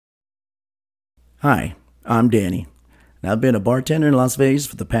Hi, I'm Danny, and I've been a bartender in Las Vegas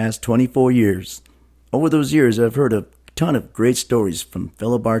for the past 24 years. Over those years, I've heard a ton of great stories from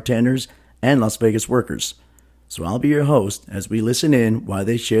fellow bartenders and Las Vegas workers. So I'll be your host as we listen in while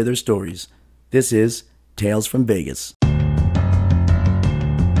they share their stories. This is Tales from Vegas.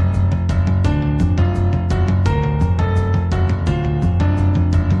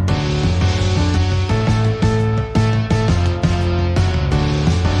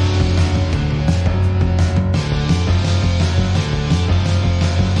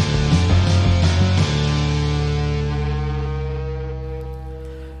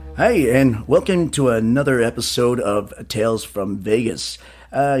 Hey, and welcome to another episode of Tales from Vegas.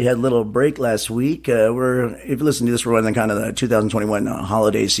 You had a little break last week. If you listen to this, we're in kind of the 2021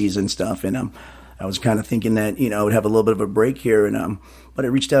 holiday season stuff, and I was kind of thinking that I would have a little bit of a break here, but I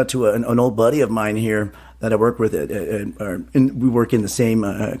reached out to an old buddy of mine here that I work with, and we work in the same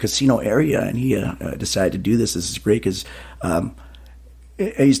casino area, and he decided to do this. This is great because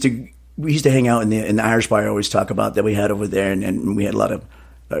we used to hang out in the Irish bar. I always talk about that we had over there, and we had a lot of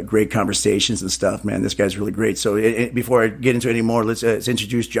great conversations and stuff, man. This guy's really great. So before I get into it anymore, let's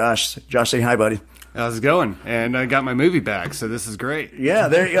introduce Josh. Josh, say hi, buddy. How's it going? And I got my movie back, so this is great. Yeah,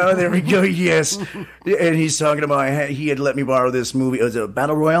 there we go. Yes. And he's talking about he had let me borrow this movie. It was a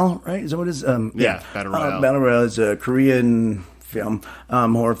Battle Royale, right? Is that what it is? Yeah, Battle Royale. Battle Royale is a Korean film,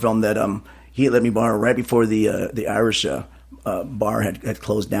 horror film that he had let me borrow right before the Irish bar had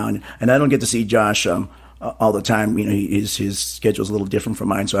closed down. And I don't get to see Josh all the time. His schedule's a little different from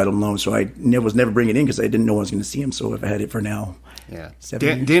mine, so I don't know. So I was never bringing it in because I didn't know I was going to see him. So I've had it for now. Yeah,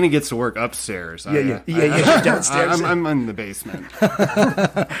 Danny gets to work upstairs. Yeah. Downstairs. I'm in the basement.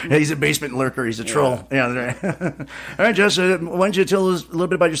 Yeah, he's a basement lurker. He's a troll. Yeah, that's right. All right, Josh, why don't you tell us a little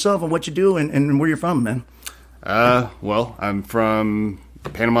bit about yourself and what you do and where you're from, man? Well, I'm from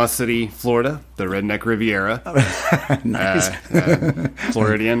Panama City, Florida, the Redneck Riviera. Nice.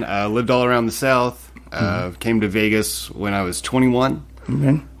 Floridian. Lived all around the South. Came to Vegas when I was 21,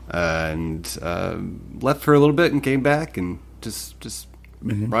 and left for a little bit and came back and just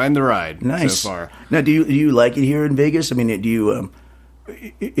riding the ride. Nice. So far. Now, do you like it here in Vegas? I mean, do you? I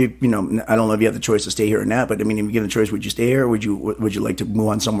don't know if you have the choice to stay here or not, but I mean, if you get a choice, would you stay here, or would you like to move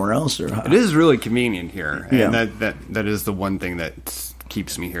on somewhere else? Or how? It is really convenient here, and that is the one thing that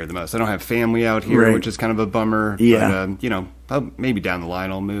keeps me here the most. I don't have family out here, right, which is kind of a bummer. Yeah. But, maybe down the line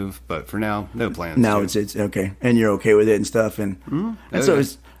I'll move, but for now, no plans. Now it's okay, and you're okay with it and stuff, and it's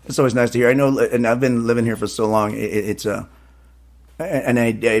always nice to hear. I know, and I've been living here for so long. And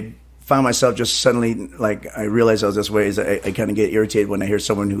I found myself just suddenly, like, I realized I was this way. Is I kind of get irritated when I hear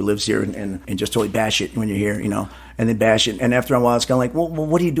someone who lives here and just totally bash it when you're here, and then bash it. And after a while, it's kind of like, well,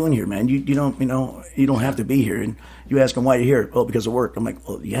 what are you doing here, man? You don't have to be here. And you ask them why you're here. Oh, because of work. I'm like,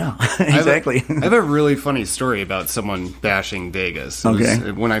 well, yeah, exactly. I have a really funny story about someone bashing Vegas.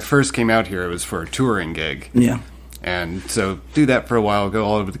 When I first came out here, it was for a touring gig. Yeah. And so do that for a while, go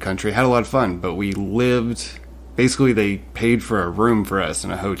all over the country, had a lot of fun, but we lived. Basically, they paid for a room for us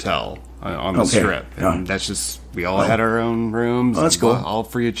in a hotel on the Strip. And that's just, we all had our own rooms. Oh, that's cool. All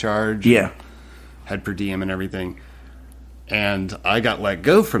free of charge. Yeah. Had per diem and everything. And I got let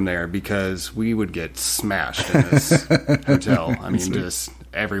go from there because we would get smashed in this hotel. I mean, just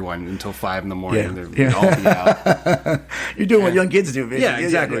everyone until 5 in the morning. We'd all be out. You're doing what young kids do, basically. Yeah,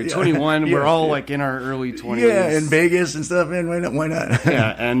 exactly. 21. We're all like in our early 20s. Yeah, in Vegas and stuff, man. Why not?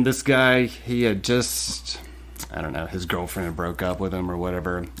 Yeah, and this guy, he had just, I don't know, his girlfriend had broke up with him or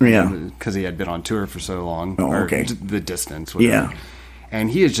whatever. Yeah. Because he had been on tour for so long. Oh, okay. The distance. Whatever. Yeah. And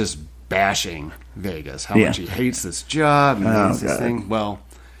he is just bashing Vegas, how much he hates this job and hates this thing. Well,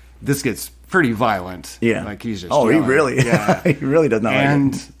 this gets pretty violent. Yeah. Like he's just he really he really does not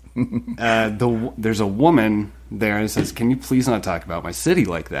like it. There's a woman there and says, can you please not talk about my city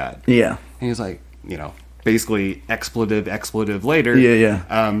like that? Yeah. And he's like, basically expletive later.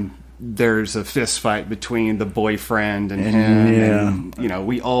 Yeah. There's a fist fight between the boyfriend and him. Yeah. And,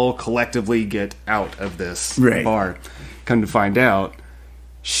 we all collectively get out of this bar. Come to find out,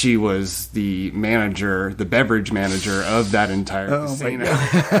 she was the beverage manager of that entire casino.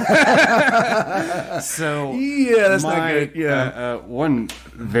 So that's not good. Yeah, one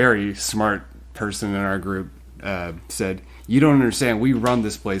very smart person in our group said, you don't understand. We run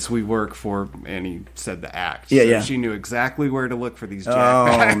this place. We work for, and he said the act. Yeah, so yeah. she knew exactly where to look for these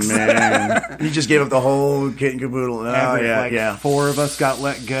jackbacks. Oh, man. You just gave up the whole kit and caboodle. Oh, yeah. 4 of us got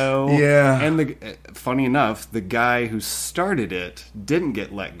let go. Yeah. And funny enough, the guy who started it didn't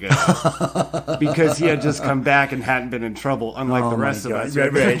get let go because he had just come back and hadn't been in trouble, unlike the rest of us.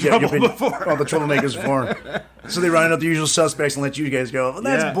 Right. You've been before. All the troublemakers before. So they rounded up the usual suspects and let you guys go. Well,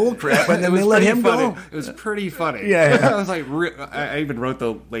 that's bullcrap. And then they let him go. It was pretty funny. Yeah. I was like, I even wrote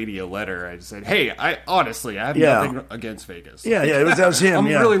the lady a letter. I just said, hey, I have nothing against Vegas. Yeah, that was him.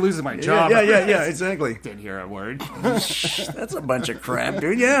 I'm really losing my job. Yeah, exactly. Didn't hear a word. That's a bunch of crap,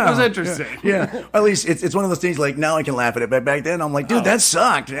 dude. Yeah. That was interesting. Yeah. At least it's one of those things like now I can laugh at it, but back then I'm like, dude, that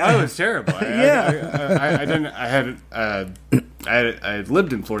sucked. That was terrible. I had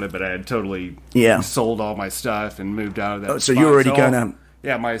lived in Florida, but I had totally sold all my stuff and moved out of that. Oh, so you already kind of...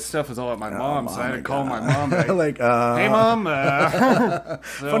 Yeah, my stuff was all at my mom's, so I had to call my mom. Like, hey, Mom,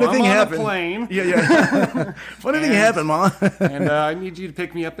 funny thing happened. Plane. Yeah. Funny thing happened, Mom. And I need you to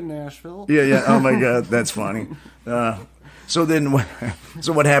pick me up in Nashville. Yeah. Oh, my God, that's funny. So then,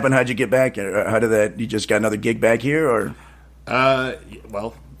 what happened? How'd you get back? How did that? You just got another gig back here, or?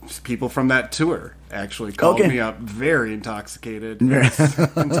 Well, people from that tour actually called me up very intoxicated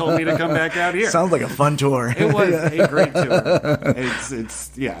and told me to come back out here. Sounds like a fun tour. It was a great tour.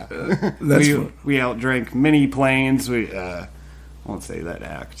 We outdrank many planes. I won't say that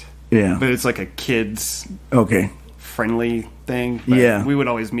act. Yeah. But it's like a kids friendly thing. But we would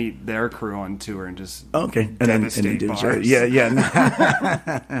always meet their crew on tour and just devastate bars.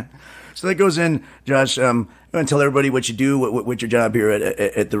 Yeah. So that goes in, Josh. I'm going to tell everybody what you do, what's your job here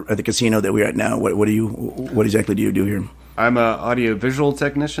at the casino that we're at now. What exactly do you do here? I'm an audio-visual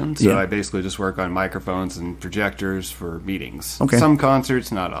technician, so I basically just work on microphones and projectors for meetings. Okay. Some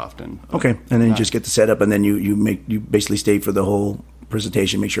concerts, not often. Okay, and then you just get the setup, and then you basically stay for the whole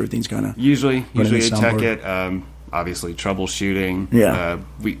presentation, make sure everything's kind of usually I check it. Obviously, troubleshooting. Yeah.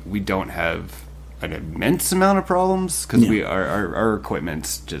 We don't have an immense amount of problems because our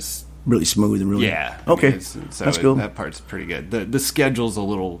equipment's just really smooth and really okay. So that's cool. That part's pretty good. The schedule's a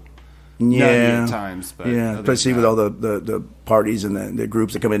little nutty at times, but especially with all the parties and the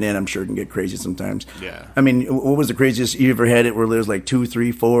groups that come in, I'm sure it can get crazy sometimes. Yeah. I mean, what was the craziest you ever had it where there's like 2,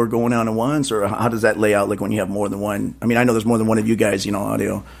 3, 4 going on at once, or how does that lay out? Like when you have more than one? I mean, I know there's more than one of you guys,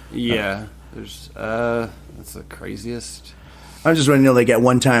 audio. Yeah. There's that's the craziest. I was just wanting to know, like at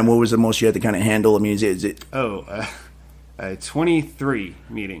one time, what was the most you had to kind of handle? I mean, is it? 23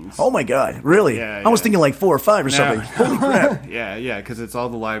 meetings. Oh my God! Really? Yeah, I was thinking like 4 or 5 or something. Holy crap! Yeah, because it's all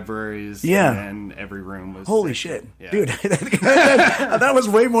the libraries. Yeah, and every room was. Holy shit, dude! that was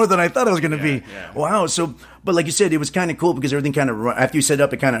way more than I thought it was going to be. Yeah. Wow. So, but like you said, it was kind of cool because everything kind of after you set it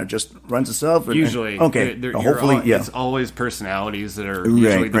up, it kind of just runs itself. Usually, okay. Hopefully, it's always personalities that are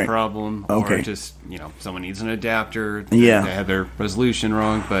usually the problem, or just someone needs an adapter. They have their resolution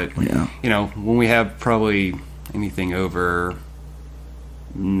wrong, but when we have probably anything over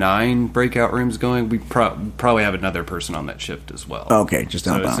 9 breakout rooms going, we probably have another person on that shift as well. Okay, just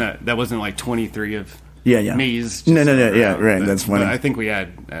so that wasn't like 23 of me's. No, right. That's funny. I think we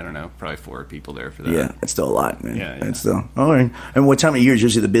had, I don't know, probably 4 people there for that. Yeah, it's still a lot, man. Yeah. It's still all right. And what time of year is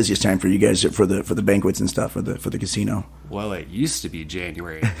usually the busiest time for you guys for the banquets and stuff for the casino? Well, it used to be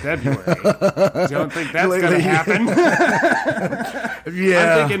January, February. Don't think that's going to happen.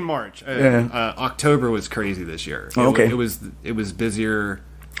 I'm thinking March. October was crazy this year. It was busier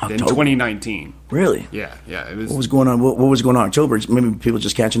than 2019. Really? Yeah. It was. What was going on? What was going on in October? Maybe people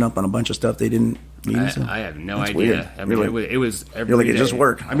just catching up on a bunch of stuff they didn't need. I have no idea. Weird. I mean, really? it was every You're like day. It just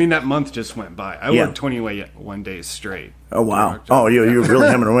worked. I mean, that month just went by. I worked 21 days straight. Oh wow! Oh, you're really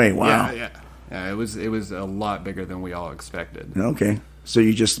hammering away. Wow. Yeah, it was a lot bigger than we all expected. Okay. So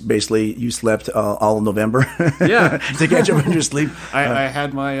you just basically slept all of November? Yeah. To catch up on your sleep? I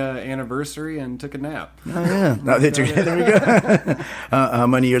had my anniversary and took a nap. Oh, yeah. There we go. How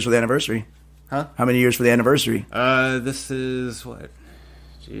many years for the anniversary? Huh? How many years for the anniversary? This is what?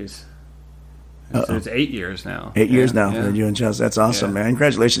 Jeez. It's 8 years now. 8 years now for you and Chelsea. That's awesome, man.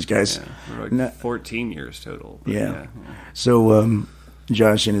 Congratulations, guys. Yeah. We're like 14 years total. Yeah. So,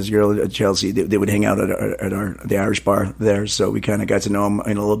 Josh and his girl Chelsea, they would hang out at the Irish bar there, so we kind of got to know them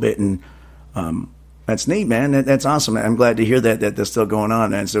in a little bit, and that's neat, man. That's awesome. I'm glad to hear that that's still going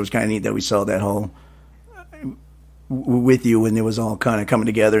on, and so it was kind of neat that we saw that whole with you when it was all kind of coming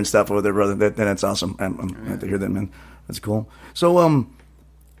together and stuff with their brother. That's awesome. I'm glad to hear that, man. That's cool. So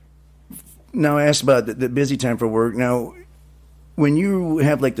now I asked about the busy time for work. Now, when you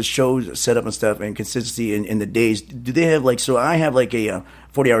have like the shows set up and stuff and consistency in the days, do they have like, so I have like a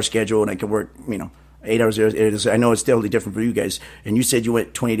 40-hour schedule and I can work, 8 hours. I know it's totally different for you guys. And you said you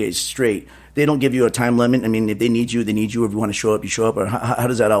went 20 days straight. They don't give you a time limit. I mean, if they need you, they need you. If you want to show up, you show up. Or how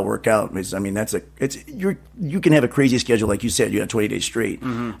does that all work out? I mean, you can have a crazy schedule, like you said. You got 20 days straight.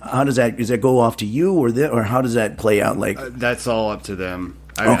 Mm-hmm. How does that go off to you, or how does that play out? Like that's all up to them.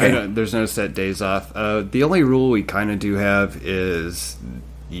 There's no set days off. The only rule we kind of do have is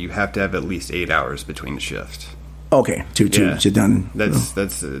you have to have at least 8 hours between the shift. Okay, two done. That's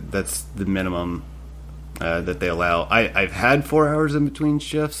the minimum. That they allow. I've had 4 hours in between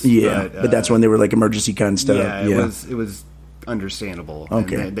shifts. Yeah, but that's when they were like emergency kind of stuff. Yeah, it was understandable.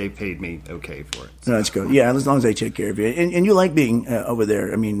 Okay, and they paid me okay for it. So. That's good. Yeah, as long as they take care of you, and you like being over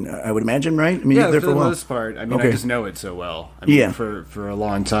there. I mean, I would imagine, right? I mean, yeah, you're there for the a while. most part. I mean, I just know it so well. I mean, for a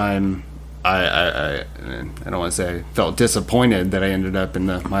long time. I don't want to say I felt disappointed that I ended up in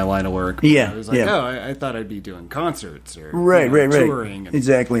my line of work. Yeah, I was like, I thought I'd be doing concerts or touring. And,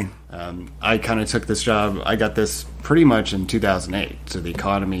 exactly. I kind of took this job. I got this pretty much in 2008. So the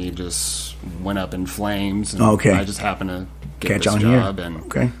economy just went up in flames. And I just happened to get this job,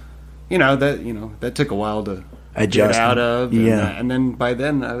 here. And that took a while to adjust get out of. And then by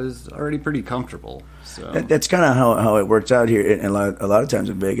then I was already pretty comfortable. So. That's kind of how it works out here, and a lot of times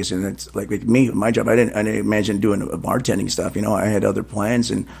in Vegas. And it's like with me, my job. I didn't imagine doing a bartending stuff. I had other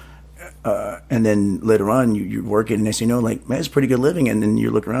plans, and then later on, you're working, and next thing you know, like, man, it's pretty good living, and then you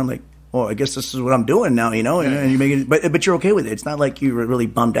look around like, well, I guess this is what I'm doing now, and you make it, but you're okay with it. It's not like you were really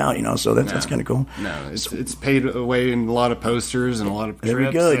bummed out, so that's kind of cool. No, it's paid away in a lot of posters and a lot of trips. There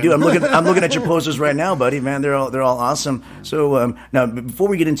we go, dude. I'm looking at your posters right now, buddy. Man, they're all awesome. So now, before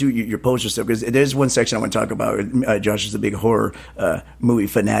we get into your poster stuff, because there's one section I want to talk about. Josh is a big horror movie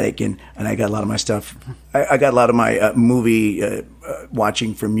fanatic, and I got a lot of my stuff. I got a lot of my movie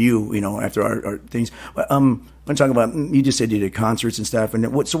watching from you, after our things. I'm talking about, you just said you did concerts and stuff.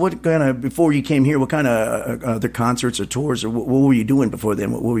 And what kind of, before you came here, what kind of other concerts or tours, or what were you doing before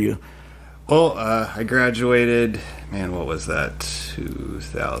then? What were you? Well, I graduated, what was that,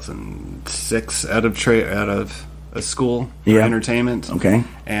 2006, out of a school for entertainment. Okay.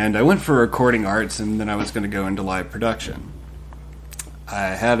 And I went for recording arts, and then I was going to go into live production. I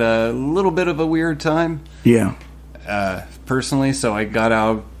had a little bit of a weird time. Yeah. Personally, so I got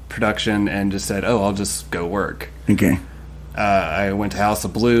out of production and just said, I'll just go work. Okay. I went to House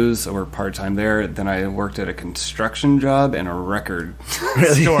of Blues. I worked part-time there. Then I worked at a construction job and a record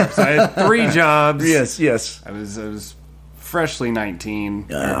store. So I had 3 jobs. Yes. I was freshly 19.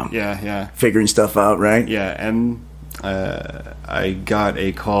 Yeah. Figuring stuff out, right? Yeah, and I got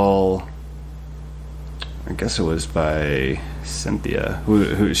a call, I guess it was by Cynthia,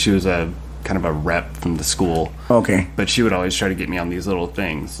 who she was a kind of a rep from the school. Okay. But she would always try to get me on these little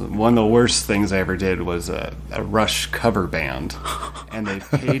things. One of the worst things I ever did was a Rush cover band, and they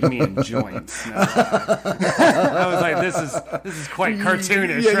paid me in joints. I was like, this is quite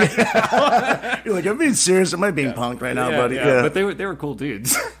cartoonish right now. You're like, I'm being serious. Am I being punked right now, buddy? Yeah. But they were cool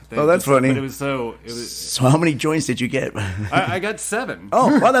dudes. That's funny. But it was so how many joints did you get? I got 7.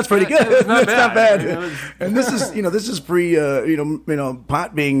 Oh, well, that's pretty good. That's not bad. And this is pre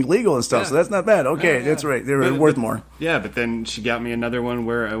pot being legal and stuff. Yeah. So that's not bad. Okay, that's right. They were worth more. Yeah, but then she got me another one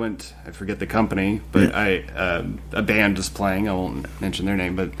where I went. I forget the company, but a band was playing. I won't mention their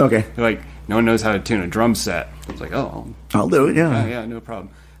name, but okay. They're like, no one knows how to tune a drum set. I was like, I'll do it. Yeah. Yeah, no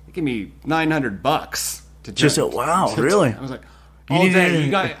problem. They gave me $900 to just wow, really? I was like, all day.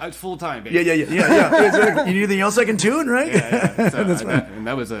 You got full time, baby. Yeah. Exactly. You need anything else I can tune, right? Yeah. So that's fine. And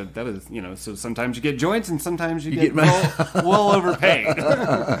that was so sometimes you get joints and sometimes you get well overpaid.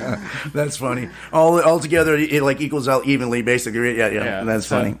 That's funny. All together it like equals out evenly, basically. Yeah. That's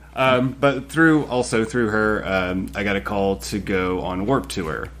funny. But through her, I got a call to go on Warped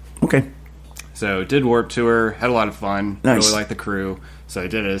Tour. Okay. So did Warped Tour, had a lot of fun. Nice. Really liked the crew. So I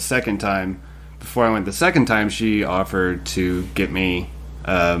did it a second time. Before I went the second time, she offered to get me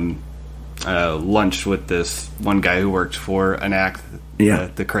lunch with this one guy who worked for an act,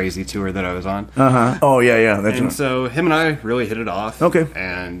 the crazy tour that I was on. Oh, yeah. That's right. So him and I really hit it off. Okay.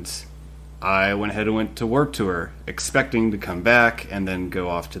 And I went ahead and went to Warped Tour, expecting to come back and then go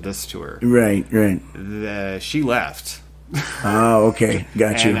off to this tour. Right. She left. Oh, okay.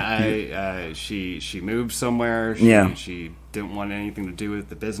 Got you. And she moved somewhere. She didn't want anything to do with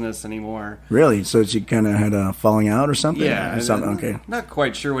the business anymore. Really? So she kind of had a falling out or something? Yeah. Or something? Okay. Not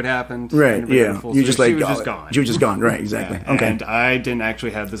quite sure what happened. Right, yeah. You just like... She was just gone. She was just gone, right, exactly. Yeah. Okay. And I didn't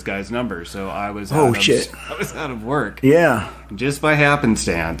actually have this guy's number, so I was I was out of work. Yeah. Just by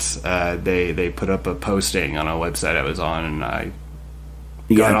happenstance, they put up a posting on a website I was on, and I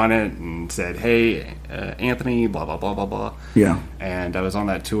got on it and said, "Hey, Anthony, blah blah blah blah blah." Yeah. And I was on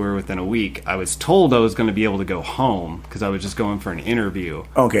that tour within a week. I was told I was going to be able to go home because I was just going for an interview.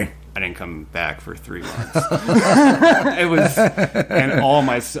 Okay. I didn't come back for 3 months. It was, and all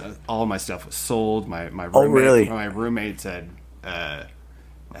my stuff was sold. My roommates had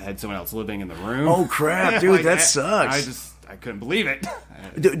someone else living in the room. Oh crap, dude, that sucks. I couldn't believe it.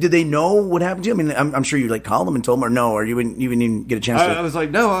 Did they know what happened to you? I mean, I'm sure you like called them and told them, or no, or you didn't get a chance to. I was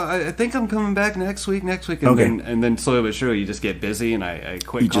like, no, I think I'm coming back next week, and then slowly but surely you just get busy, and I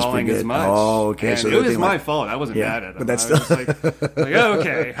quit calling as much. Oh, okay. And so it was my fault. I wasn't mad at them. But that's still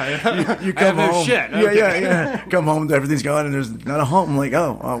okay. You come home. No shit. Okay. Yeah. Come home, everything's gone, and there's not a home. I'm like,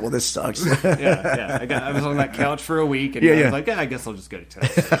 oh, well, this sucks. I was on that couch for a week, and I was like, I guess I'll just go to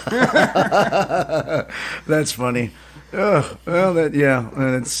Texas. That's funny. Oh, well,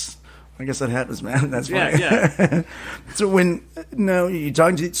 that's. I guess that happens, man. That's funny. Yeah. So you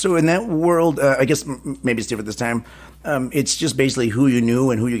talking to, so in that world, I guess maybe it's different this time. It's just basically who you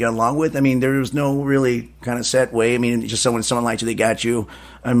knew and who you got along with. I mean, there was no really kind of set way. I mean, just someone liked you, they got you.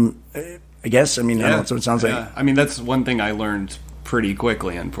 I guess. I mean, that's what it sounds like. I mean, that's one thing I learned pretty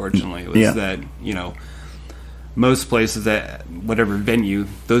quickly. Unfortunately, was that most places, that whatever venue,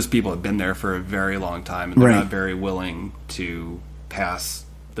 those people have been there for a very long time, and they're not very willing to pass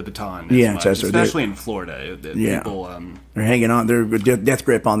the baton as much, especially in Florida. People they're hanging on, they're death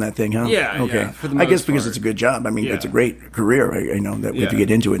grip on that thing, huh? Okay. For the most part. Because it's a good job. I mean, it's a great career. I know that if you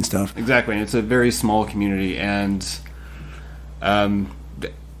get into it and stuff. Exactly, and it's a very small community, and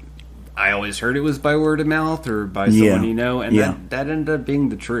I always heard it was by word of mouth or by someone you know, and that ended up being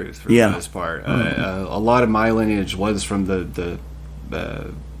the truth for the most part. A lot of my lineage was from the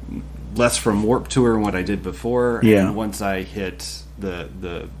less from Warped Tour and what I did before, and once I hit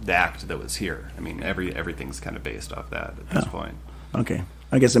the act that was here, I mean, everything's kind of based off that at this point. Okay,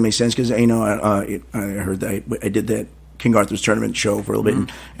 I guess that makes sense because I heard that I did that King Arthur's tournament show for a little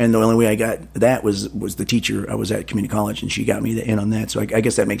bit, and the only way I got that was the teacher. I was at community college, and she got me in on that. So I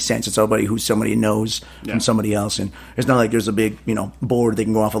guess that makes sense. It's somebody who somebody knows from somebody else, and it's not like there's a big board they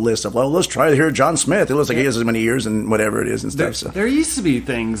can go off a list of. Well, let's try to hear John Smith. It looks like he has as many years and whatever it is and stuff. There used to be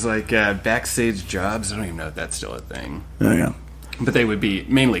things like backstage jobs. I don't even know if that's still a thing. Oh yeah. But they would be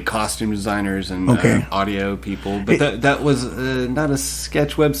mainly costume designers and audio people. But that was not a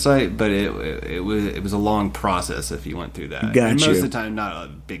sketch website, but it was a long process if you went through that. Gotcha. And most of the time, not a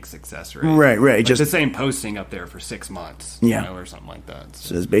big success rate. Right. Like just the same posting up there for 6 months, or something like that.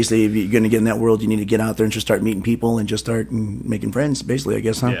 So it's basically, if you're going to get in that world, you need to get out there and just start meeting people and just start making friends, basically, I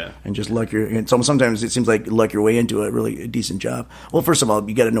guess, huh? Yeah. And just sometimes it seems like luck your way into a really decent job. Well, first of all,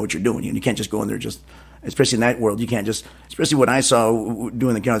 you got to know what you're doing. You can't just go in there especially in that world, you can't just, especially what I saw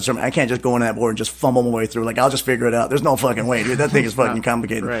doing the counter, I can't just go into that board and just fumble my way through. Like, I'll just figure it out. There's no fucking way, dude. That thing is fucking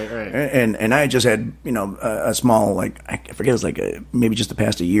complicated. Right. And I just had, a small, I forget, it was maybe just the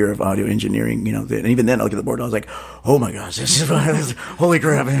past a year of audio engineering, and even then I looked at the board and I was like, oh my gosh, this is holy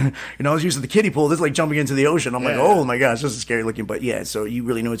crap. I was used to the kiddie pool. This is like jumping into the ocean. I'm like, oh my gosh, this is scary looking. But so you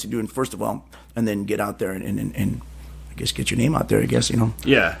really know what you're doing, first of all, and then get out there and I guess get your name out there, I guess,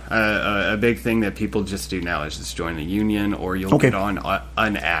 Yeah, a big thing that people just do now is just join the union, or you'll get on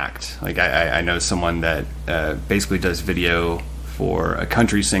an act. Like I know someone that basically does video for a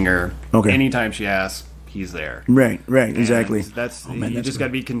country singer. Okay. Anytime she asks, he's there. Right, exactly. You just got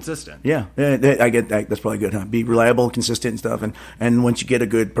to be consistent. Yeah, I get that. That's probably good, huh? Be reliable, consistent, and stuff. And once you get a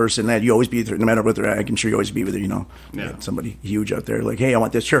good person, that you always be there, no matter what they're at. I'm sure you always be with it. Somebody huge out there, like, hey, I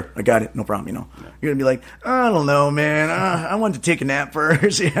want this. Sure, I got it, no problem. You're gonna be like, I don't know, man. I want to take a nap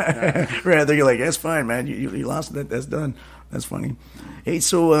first. Rather, you're like, that's fine, man. You lost it. That's done. That's funny. Hey,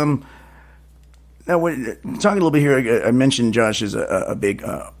 so now, talking a little bit here, I mentioned Josh is a big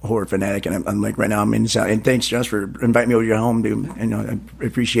horror fanatic, and I'm like, right now I'm in South. And thanks, Josh, for inviting me over to your home, dude. And I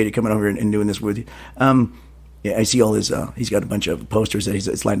appreciate it coming over and doing this with you. I see all his. He's got a bunch of posters that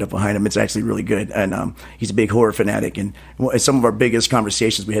it's lined up behind him. It's actually really good, and he's a big horror fanatic. And some of our biggest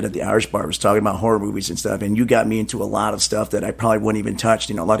conversations we had at the Irish Bar was talking about horror movies and stuff. And you got me into a lot of stuff that I probably wouldn't even touch.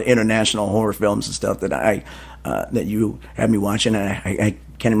 A lot of international horror films and stuff that that you had me watching. And I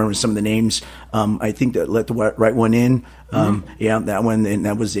can't remember some of the names. I think that Let the Right One In. That one, and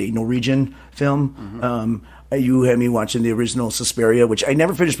that was a Norwegian film. You had me watching the original Suspiria, which I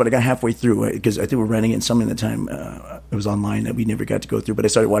never finished, but I got halfway through because I think we're renting it something at the time. It was online that we never got to go through, but I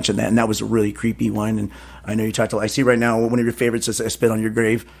started watching that, and that was a really creepy one. And I know you talked I see right now one of your favorites is I Spit on Your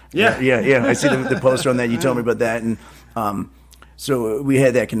Grave. Yeah. I see the poster on that. You told me about that, and so we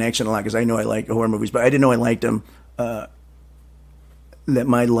had that connection a lot because I know I like horror movies, but I didn't know I liked them that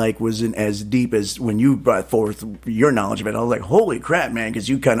my like wasn't as deep as when you brought forth your knowledge of it. I was like, holy crap, man, because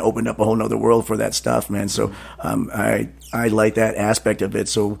you kind of opened up a whole nother world for that stuff, man. So I like that aspect of it.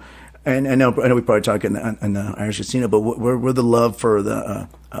 So, and I know we probably talk in the Irish Casino, but where the love for the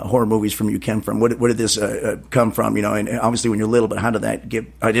horror movies from you came from? Where did this come from? You know, and obviously when you're little, but how did that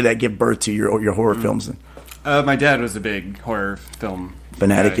give birth to your horror films? My dad was a big horror film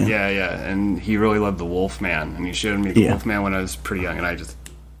fanatic. Yeah, and he really loved The Wolfman, and he showed me The Wolfman when I was pretty young, and I just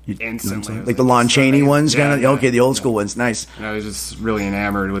instantly like the Lon Chaney ones, kind of. Okay, the old school ones, nice. And I was just really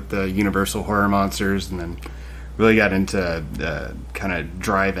enamored with the Universal horror monsters, and then really got into kind of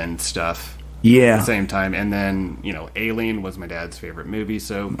drive-in stuff. Yeah. At the same time, and then Alien was my dad's favorite movie,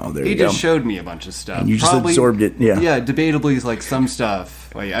 so he just showed me a bunch of stuff. And you just absorbed it. Yeah, debatably, like some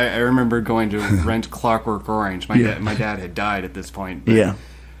stuff. Like I remember going to rent Clockwork Orange. My dad had died at this point. Yeah.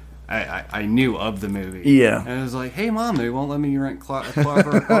 I knew of the movie. Yeah. And I was like, hey, Mom, they won't let me rent Clockwork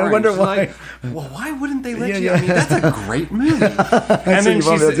Orange. I wonder why. Like, well, why wouldn't they let you? I mean, that's a great movie. And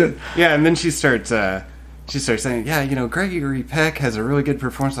then she starts saying, Gregory Peck has a really good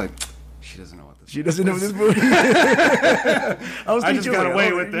performance. Like, she doesn't know what this She doesn't know this movie. I just got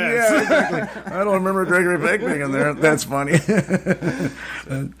away with this. Yeah, exactly. I don't remember Gregory Peck being in there. That's funny.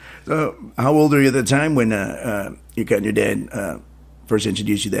 So, how old were you at the time when you got your dad first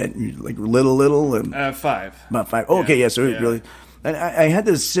introduced you to that? You like little? And 5. About 5. Oh, okay, yeah. So really, and I had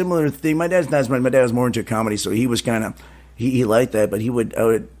this similar thing. My dad's not as much. My dad was more into comedy, so he was kind of he liked that, but I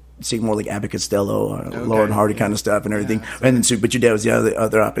would see more like Abbott Costello, Lauren Hardy kind of stuff and everything. And then, but your dad was the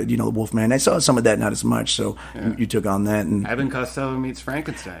other opposite, the Wolfman. I saw some of that, not as much. So you took on that. And Abbott Costello meets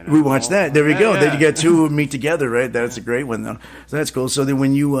Frankenstein. We watched that. There we go. Then you get two who meet together, right? That's a great one, though. So that's cool. So then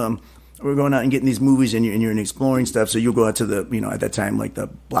when you we're going out and getting these movies and you're exploring stuff, so you'll go out to the at that time like the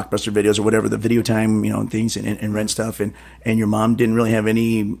Blockbuster videos or whatever, the Video Time things and rent stuff, and your mom didn't really have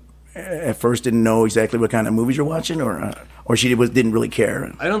any. At first, didn't know exactly what kind of movies you're watching, or she didn't really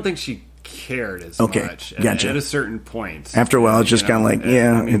care. I don't think she cared as much. Gotcha. At a certain point, after a while, it's just kind of like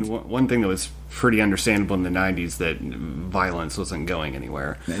I mean, one thing that was pretty understandable in the '90s that violence wasn't going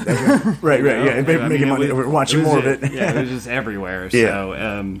anywhere. right. Yeah, making money. We're watching more of it. Yeah, it was just everywhere.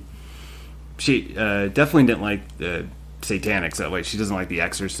 So she definitely didn't like the satanics that way. She doesn't like The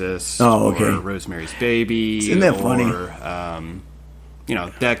Exorcist. Or Rosemary's Baby. Isn't that funny?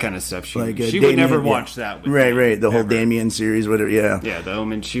 That kind of stuff. She would never watch that. With right. The whole Damien series, whatever. Yeah, The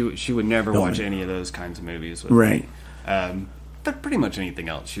Omen. She would never watch any of those kinds of movies. With right. Me. But pretty much anything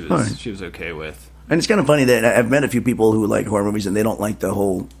else, she was okay with. And it's kind of funny that I've met a few people who like horror movies and they don't like the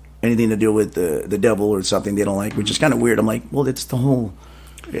whole anything to do with the devil or something. They don't like, which is kind of weird. I'm like, well, it's the whole.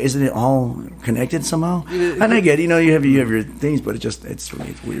 Isn't it all connected somehow? And I get, you have your things, but it's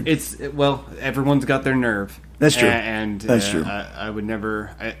weird. Well, everyone's got their nerve. That's true. And that's true. I would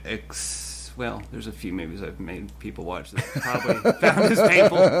never. There's a few movies I've made people watch that probably found as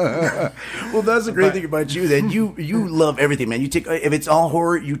painful. Well, that's the great thing about you. That you love everything, man. You take if it's all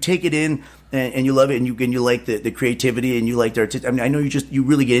horror, you take it in and you love it, and you like the creativity, and you like the artistic. I mean, I know you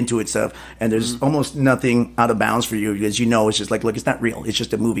really get into it stuff, and there's almost nothing out of bounds for you because it's just like, look, it's not real. It's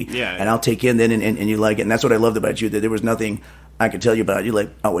just a movie. Yeah. And I'll take in then and you like it, and that's what I loved about you. That there was nothing I could tell you about. You like,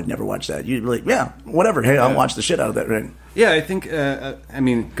 I would never watch that. You'd be like, yeah, whatever. Hey, I'll watch the shit out of that, right? Yeah, I think.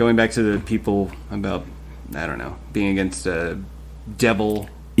 Going back to the people about, I don't know, being against devil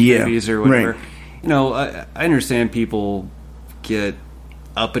movies or whatever. Right. I understand people get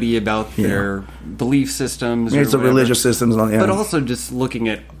uppity about their belief systems. It's the religious systems, but also just looking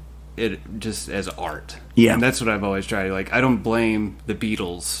at it just as art. Yeah, and that's what I've always tried. Like, I don't blame the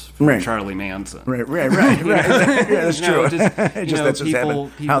Beatles for Charlie Manson. Right. Yeah, that's true. That's people,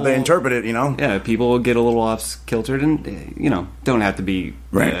 how they interpret it. Yeah, people will get a little off kiltered, and don't have to be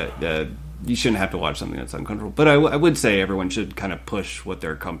right. You shouldn't have to watch something that's uncomfortable. But I would say everyone should kind of push what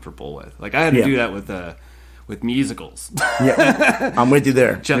they're comfortable with. Like, I had to do that with musicals. Yeah, I'm with you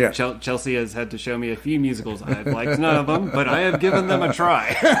there. Chelsea has had to show me a few musicals. I've liked none of them, but I have given them a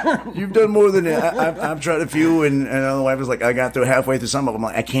try. You've done more than I've tried a few, and the wife was like, I got through halfway through some of them.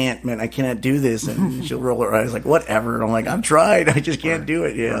 I'm like, I can't, man, I cannot do this. And she'll roll her eyes like, whatever. I'm like, I've tried, I just can't do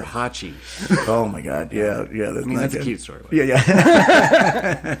it. Yeah, or Hachi. Oh my god, yeah. That's a cute story. Yeah.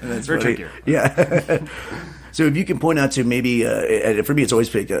 That's very yeah. So if you can point out to maybe, for me it's always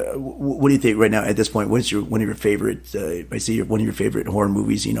picked, what do you think right now at this point, what's one of your favorite, I see one of your favorite horror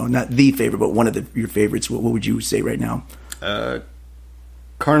movies, not the favorite, but one of your favorites, what would you say right now?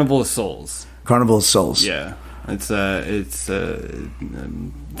 Carnival of Souls. Carnival of Souls. Yeah. It's a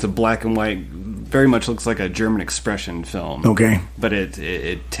black and white, very much looks like a German expression film. Okay. But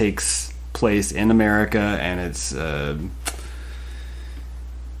it takes place in America, and it's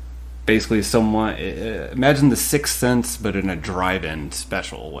basically someone imagine The Sixth Sense, but in a drive-in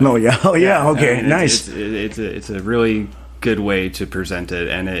special way. Okay, I mean, nice. It's a really good way to present it,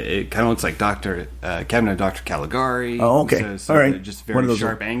 and it kind of looks like Cabinet of Dr. Caligari. Oh, okay. So all right. Just very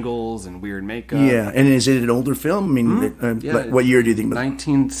sharp angles and weird makeup. Yeah, and is it an older film? I mean, what year do you think?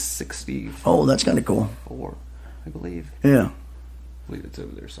 1964. Oh, that's kind of cool. I believe. Yeah. I believe it's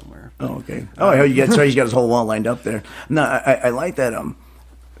over there somewhere. Oh, okay. He's got his whole wall lined up there. No, I like that.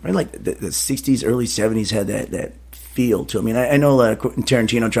 I like the 60s, early 70s had that feel to it. I mean, I know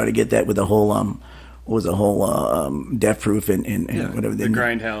Tarantino tried to get that with the whole Death Proof and whatever the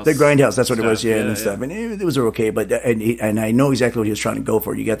Grindhouse. The Grindhouse, that's what it was, and stuff. And it was okay, but and I know exactly what he was trying to go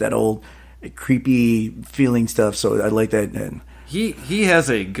for. You got that old creepy feeling stuff, so I like that. And he has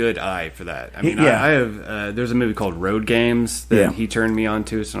a good eye for that. I mean, I have. There's a movie called Road Games that he turned me on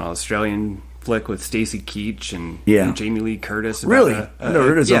to. It's an Australian flick with Stacy Keach and Jamie Lee Curtis. Really? I never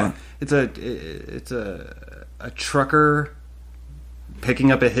heard of it. It's a trucker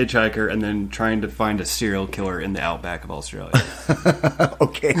picking up a hitchhiker and then trying to find a serial killer in the outback of Australia.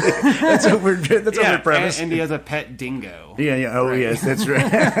 Okay, that's a weird premise. And he has a pet dingo. Yeah. Oh, right. Yes, that's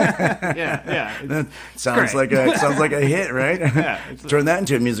right. yeah. That sounds like a hit, right? Yeah. Turn that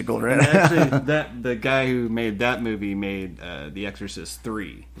into a musical, right? Actually, the guy who made that movie made The Exorcist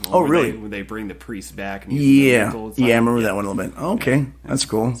 3. Oh, really? When they bring the priest back. And I remember that one a little bit. Okay, that's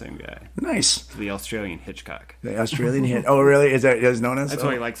cool. Same guy. Nice. The Australian Hitchcock. The Australian hit. Oh, really? Is that known as? That's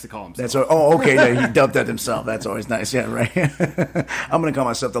what he likes to call himself. That's what, okay. Yeah, he dubbed that himself. That's always nice. Yeah, right. I'm going to call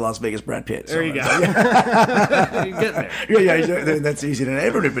myself the Las Vegas Brad Pitt. There you go. You get there. Yeah. That's easy to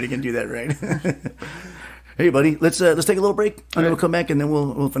everybody can do that, right? Hey, buddy, let's take a little break, and then we'll come back, and then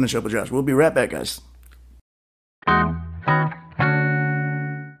we'll finish up with Josh. We'll be right back, guys.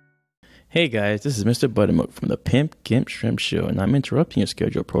 Hey guys, this is Mr. Buttermilk from the Pimp Gimp Shrimp Show, and I'm interrupting your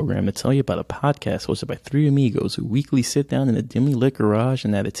scheduled program to tell you about a podcast hosted by three amigos who weekly sit down in a dimly lit garage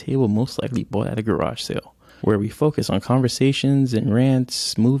and at a table most likely bought at a garage sale, where we focus on conversations and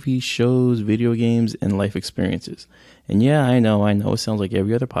rants, movies, shows, video games, and life experiences. And yeah, I know, it sounds like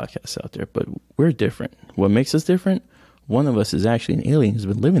every other podcast out there, but we're different. What makes us different? One of us is actually an alien who's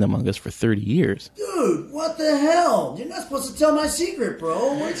been living among us for 30 years. Dude, what the hell? You're not supposed to tell my secret,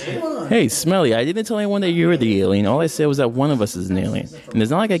 bro. What's going on? Hey, Smelly, I didn't tell anyone that you were the alien. All I said was that one of us is an alien. And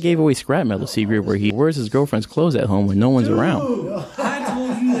it's not like I gave away Scrap Metal's secret where he wears his girlfriend's clothes at home when no one's around. I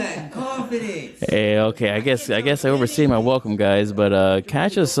told you that in confidence. Hey, okay, I guess I overstayed my welcome, guys. But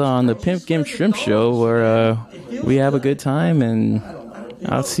catch us on the Pimp Gimp Shrimp Show where we have a good time, and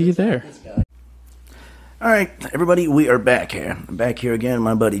I'll see you there. All right, everybody, we are back here. I'm back here again,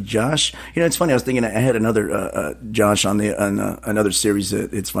 my buddy Josh. You know, it's funny. I was thinking I had another Josh on another series.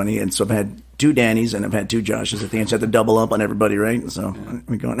 It's funny, and so I've had two Dannys and I've had two Joshes. I think I just had to double up on everybody, right? So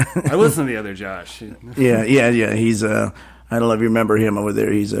we're going. I listen to the other Josh. Yeah. He's I don't know if you remember him over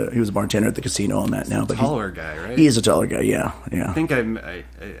there. He was a bartender at the casino on that now. But taller guy, right? He is a taller guy. Yeah. I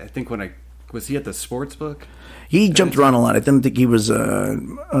think when I was he at the sports book. He jumped around a lot. I didn't think he was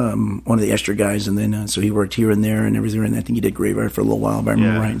one of the extra guys, and then so he worked here and there and everything. And I think he did Graveyard for a little while, if I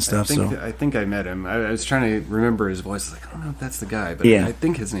remember right and stuff. I think I met him. I was trying to remember his voice. I was like, I don't know if that's the guy, but I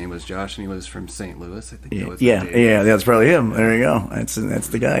think his name was Josh, and he was from St. Louis. I think that was that's probably him. There you go. That's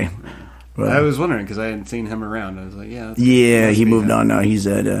the guy. Well, I was wondering because I hadn't seen him around. I was like, he moved on now. He's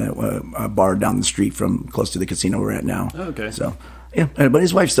at a bar down the street from close to the casino we're at now. Oh, okay, so. Yeah, but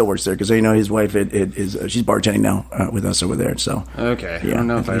his wife still works there because his wife is she's bartending now with us over there. So okay, I don't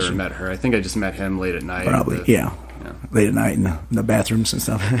know if I ever met her. I think I just met him late at night. Probably, late at night in the bathrooms and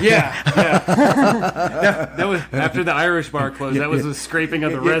stuff. Yeah. That was after the Irish bar closed. That was the scraping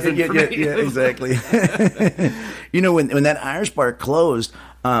of the resin for me. Yeah, exactly. You know, when that Irish bar closed,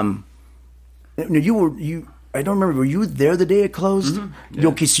 you were I don't remember. Were you there the day it closed? Mm-hmm. Yeah.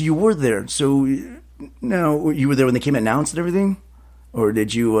 Okay, so you were there. So now you were there when they came and announced and everything. Or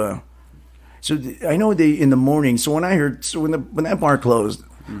did you? So I know in the morning. So when I heard, when that bar closed,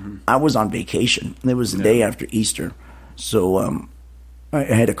 I was on vacation. It was the day after Easter. So I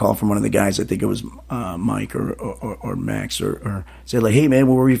had a call from one of the guys. I think it was Mike or Max or said like, "Hey man,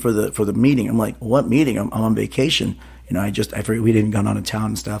 where were you for the meeting?" I'm like, "What meeting? I'm on vacation." You know, I forget we didn't gone out of town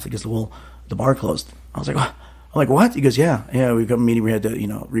and stuff. He goes, "Well, the bar closed." I was like, "What?" I'm like, "What?" He goes, "Yeah, we got a meeting. We had to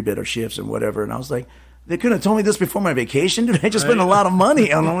rebid our shifts and whatever." And I was like, they could have told me this before my vacation, dude. I just spent a lot of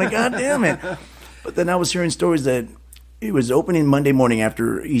money. I'm like, God damn it. But then I was hearing stories that it was opening Monday morning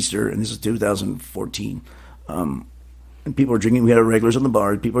after Easter, and this is 2014. And people were drinking. We had our regulars on the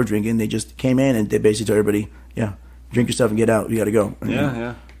bar. People were drinking. They just came in, and they basically told everybody, drink your stuff and get out. You got to go.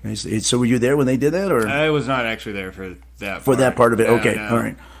 Yeah. So were you there when they did that? Or I was not actually there for that part of it. Okay, all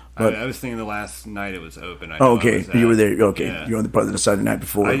right. I was thinking the last night it was open. Okay, you were there. Okay, yeah. You were on the part of the Saturday night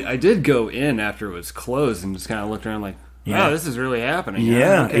before. I did go in after it was closed and just kind of looked around like, wow, this is really happening.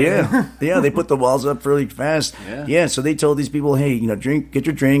 Yeah, yeah. They put the walls up really fast. Yeah. So they told these people, hey, get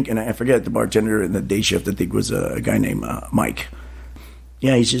your drink. And I forget the bartender in the day shift. I think was a guy named Mike.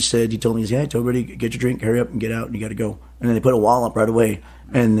 Yeah, he told me, I told everybody, get your drink, hurry up and get out, and you got to go. And then they put a wall up right away.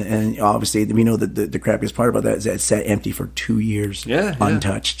 And obviously, we know that the crappiest part about that is that it sat empty for 2 years,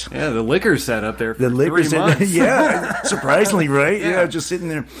 untouched. Yeah, the liquor sat up there for 3 months. Yeah, surprisingly, right? Yeah, just sitting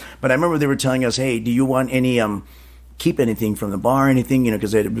there. But I remember they were telling us, hey, do you want any, keep anything from the bar, anything,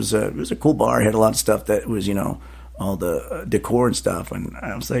 because it was a cool bar. It had a lot of stuff that was, all the decor and stuff. And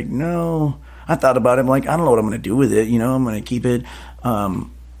I was like, no. I thought about it. I'm like, I don't know what I'm going to do with it. I'm going to keep it.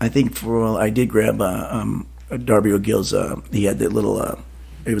 I think I did grab Darby O'Gill's. He had that little.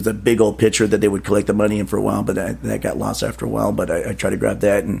 It was a big old picture that they would collect the money in for a while, but that got lost after a while. But I tried to grab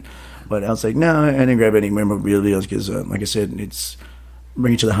that, but I was like, no, I didn't grab any memorabilia because, like I said, it's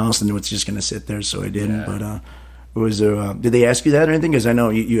bring it to the house and it's just going to sit there. So I didn't. Yeah. But was there? Did they ask you that or anything? Because I know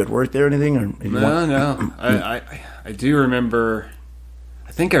you had worked there or anything. Or no. I do remember.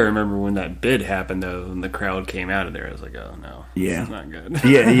 I think I remember when that bid happened, though, and the crowd came out of there. I was like, oh, no, this is not good.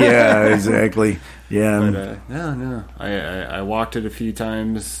 yeah, exactly. Yeah. But, no. I walked it a few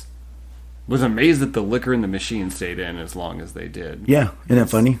times. Was amazed that the liquor in the machine stayed in as long as they did. Yeah, isn't that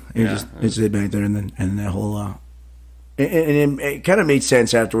funny? It stayed back there, and that whole... And it kind of made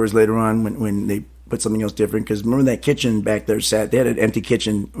sense afterwards later on when they put something else different, because remember that kitchen back there they had an empty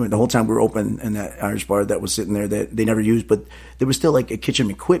kitchen the whole time we were open, and that Irish bar that was sitting there that they never used, but there was still like a kitchen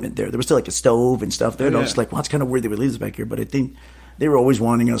equipment there. There was still like a stove and stuff there. And I was like, well, it's kind of weird they would leave this back here, but I think they were always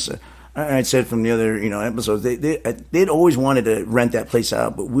wanting us. I said from the other episodes, they'd always wanted to rent that place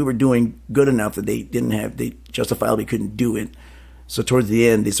out, but we were doing good enough that they justifiably couldn't do it. So towards the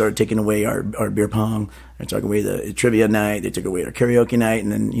end, they started taking away our beer pong. They took away the trivia night. They took away our karaoke night.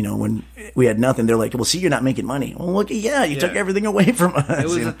 And then, when we had nothing, they're like, well, see, you're not making money. Well, look, you took everything away from us. It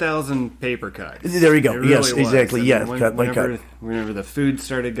was 1,000 paper cuts. There you go. Really yes, was. exactly. Yeah, cut by cut. Whenever the food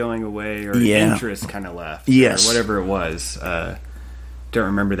started going away or interest kind of left or whatever it was, don't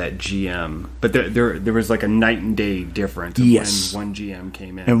remember that GM, but there was like a night and day difference when one GM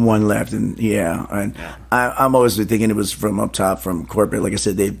came in and one left, and I'm always thinking it was from up top, from corporate. Like I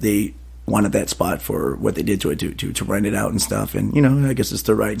said, they wanted that spot for what they did to it to rent it out and stuff, and I guess it's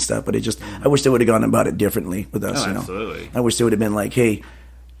the right and stuff. But I wish they would have gone about it differently with us. Absolutely. I wish they would have been like, hey,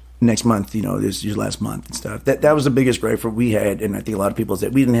 next month, this is your last month and stuff. That was the biggest gripe we had, and I think a lot of people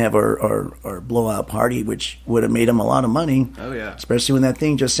said we didn't have our blowout party, which would have made them a lot of money. Oh yeah, especially when that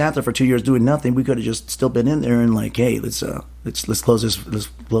thing just sat there for 2 years doing nothing. We could have just still been in there and like, hey, let's close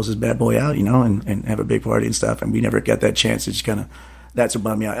this bad boy out, and have a big party and stuff. And we never got that chance. It just kind of. That's what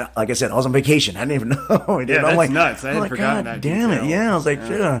bummed me out. Like I said, I was on vacation. I didn't even know. That's nuts. I had forgotten that. Damn it. Yeah, I was like,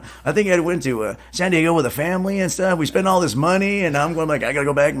 I think I went to San Diego with a family and stuff. We spent all this money, and I'm going like, I got to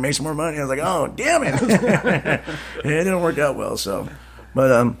go back and make some more money. I was like, oh, damn it. It didn't work out well. So,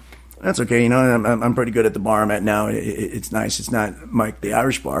 but that's okay. I'm pretty good at the bar I'm at now. It's nice. It's not Mike the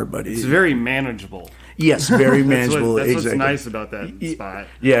Irish bar, but it's very manageable. Yes, very manageable. That's what's nice about that spot.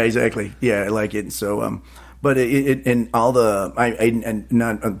 Yeah, exactly. Yeah, I like it. So, but and all the and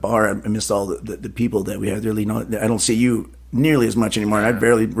not a bar. I missed all the people that we had. Really, I don't see you nearly as much anymore. I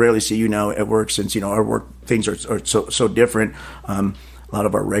rarely see you now at work, since our work things are so different. A lot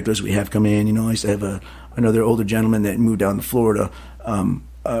of our regulars we have come in. I used to have another older gentleman that moved down to Florida.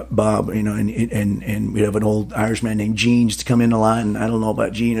 Bob, and we have an old Irishman named Gene used to come in a lot, and I don't know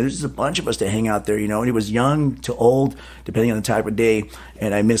about Gene. There's just a bunch of us to hang out there, and he was young to old, depending on the type of day,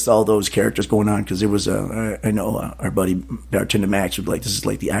 and I missed all those characters going on, because it was, I know our buddy bartender Max would be like, this is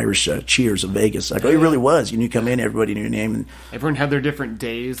like the Irish Cheers of Vegas. Like, it really was. You come in, everybody knew your name. And everyone had their different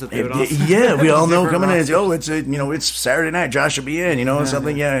days that they would also... Yeah, we all know coming in, it's Saturday night, Josh will be in,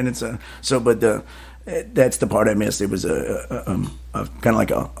 something, and it's but that's the part I missed. It was a kind of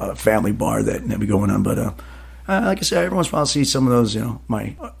like a family bar that be going on. But like I said, every once in a while I see some of those,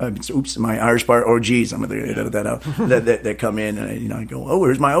 my Irish bar OGs. I'm going to edit that out. that come in, and I go, oh,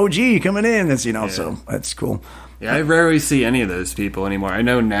 where's my OG coming in? That's so that's cool. Yeah, I rarely see any of those people anymore. I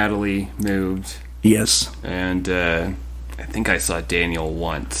know Natalie moved. Yes, and I think I saw Daniel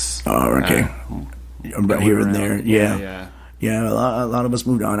once. Oh, okay. About here and there, yeah. A lot of us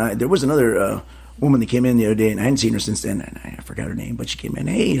moved on. There was another. Woman that came in the other day, and I hadn't seen her since then, and I forgot her name, but she came in.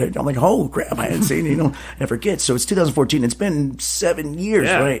 Hey, I'm like, oh crap, I hadn't seen her. I forget. So it's 2014. It's been 7 years,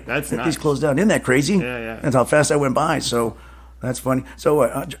 right? That's nice. These closed down. Isn't that crazy? Yeah. That's how fast I went by. So that's funny.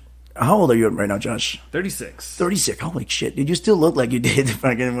 So How old are you right now, Josh? 36. 36. Holy shit, dude! You still look like you did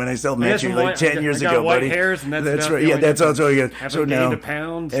fucking when I still met you like 10 years ago, white buddy. Hairs, and that's right. Yeah, that's also good. So now, gained a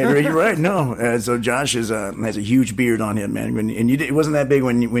pound. You're right. No, so Josh has a huge beard on him, man. And it wasn't that big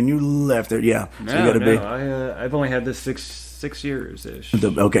when you left there. Yeah, no, so you got a big. I've only had this six years ish.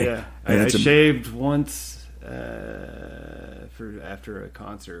 Okay, yeah, I shaved once. After a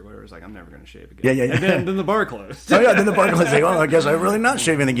concert, where it was like, I'm never going to shave again. Yeah. And then the bar closed. Oh yeah, then the bar closed. Like, I guess I'm really not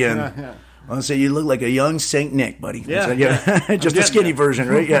shaving again. Yeah. I'll say you look like a young Saint Nick, buddy. Yeah. Just a skinny version,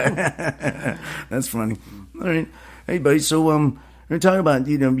 right? Yeah. That's funny. All right, hey, buddy. So we're talking about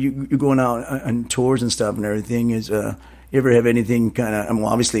you're going out on tours and stuff and everything. Is you ever have anything kind of? Well,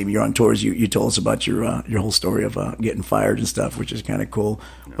 obviously you're on tours. You told us about your whole story of getting fired and stuff, which is kind of cool.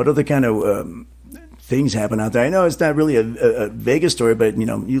 What other kind of things happen out there? I know it's not really a Vegas story, but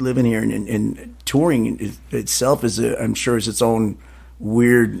you live in here, and touring itself is, I'm sure, is its own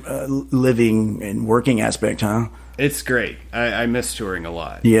weird living and working aspect, huh? It's great. I miss touring a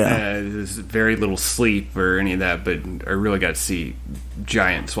lot. Yeah, there's very little sleep or any of that, but I really got to see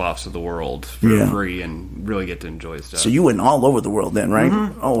giant swaths of the world for free and really get to enjoy stuff. So you went all over the world then, right?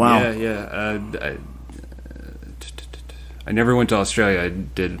 Mm-hmm. Oh wow. Yeah. I never went to Australia. I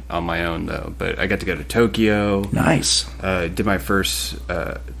did on my own, though. But I got to go to Tokyo. Nice. Did my first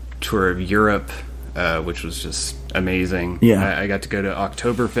tour of Europe, which was just amazing. Yeah. I got to go to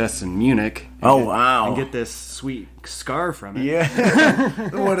Oktoberfest in Munich. Oh, wow. And get this sweet scar from it. Yeah.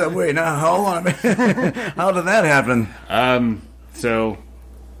 Wait, now, hold on a minute. How did that happen? So,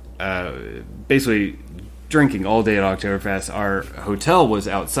 basically, drinking all day at Oktoberfest. Our hotel was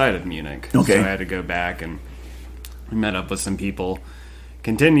outside of Munich. Okay. So I had to go back and met up with some people,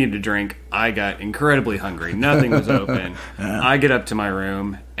 continued to drink. I got incredibly hungry. Nothing was open. I get up to my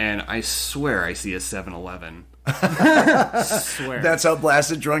room, and I swear I see a 7-Eleven. Swear. That's how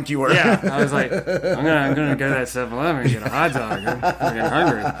blasted drunk you were. Yeah, I was like, I'm gonna go to that 7-Eleven and get a hot dog. I'm getting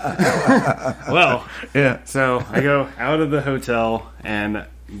hungry. Well, yeah. So I go out of the hotel and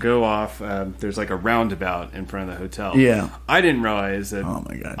go off. There's like a roundabout in front of the hotel. Yeah. I didn't realize that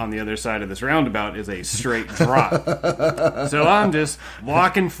on the other side of this roundabout is a straight drop. So I'm just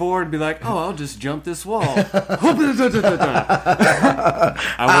walking forward and be like, I'll just jump this wall.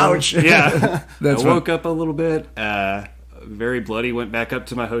 Ouch. Yeah. I woke up a little bit. Very bloody. Went back up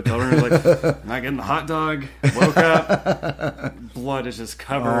to my hotel room. Was like, not getting the hot dog. Woke up. Blood is just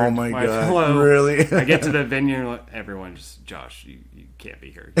covered. Oh my God. Pillow. Really? I get to the venue and everyone just, Josh, you can't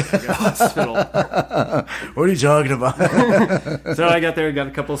be here. You gotta go to the hospital. What are you talking about? So I got there, got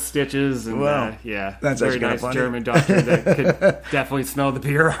a couple stitches, and that's very nice German doctor that could definitely smell the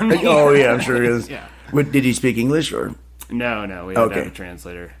beer on me. Oh yeah, I'm sure he is. Yeah. Did he speak English or? No, we had to have a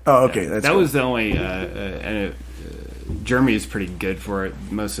translator. Oh, okay, that cool. was the only. Germany is pretty good for it.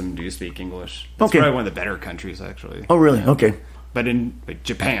 Most of them do speak English. It's probably one of the better countries, actually. Oh, really? Okay. But in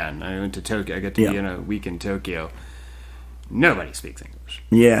Japan, I went to Tokyo. I got to be in a week in Tokyo. Nobody speaks English.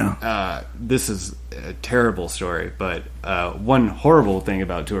 Yeah. This is a terrible story, but one horrible thing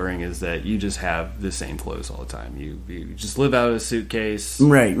about touring is that you just have the same clothes all the time. You just live out of a suitcase.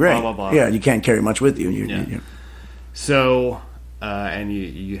 Right. Blah, blah, blah. Yeah, you can't carry much with you. You So, and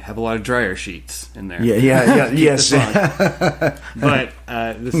you have a lot of dryer sheets in there. Yes. But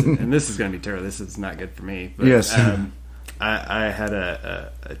this is going to be terrible. This is not good for me. But, yes. I had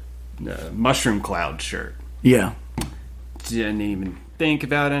a mushroom cloud shirt. Yeah. Didn't even think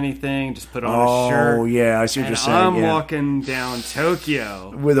about anything. Just put on a shirt. Oh yeah, I see what you're saying. I'm walking down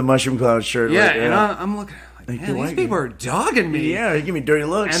Tokyo with a mushroom cloud shirt. Yeah, and I'm looking like, man, these people are dogging me. Yeah, they give me dirty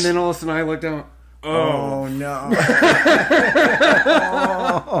looks. And then all of a sudden I look down. Oh no!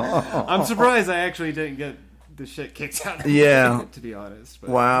 I'm surprised I actually didn't get the shit kicked out of me, to be honest. But.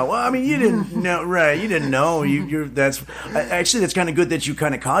 Wow. Well, I mean, you didn't know, right? You didn't know. That's kind of good that you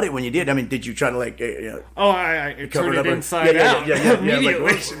kind of caught it when you did. I mean, did you try to like? I turned it inside out. Yeah.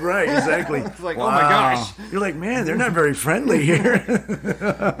 Immediately. Right. Exactly. It's like, oh my gosh. You're like, man, they're not very friendly here.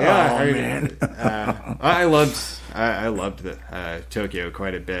 Man. I loved Tokyo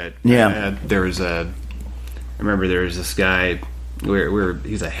quite a bit. Yeah. I remember there was this guy.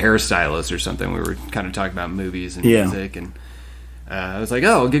 He's a hairstylist or something. We were kind of talking about movies and music, and I was like,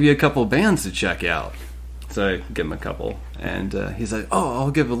 I'll give you a couple bands to check out. So I give him a couple, and he's like,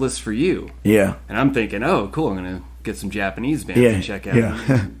 I'll give a list for you. Yeah. And I'm thinking, cool, I'm going to get some Japanese bands to check out.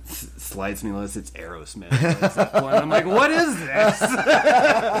 Yeah. Slides me list, it's Aerosmith. I'm like, what is this?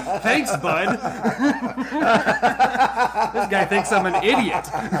 Thanks, bud. This guy thinks I'm an idiot.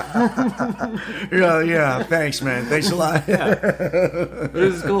 Yeah, thanks, man. Thanks a lot. But it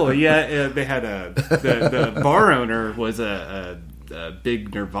was cool. Yeah, they had the bar owner was a a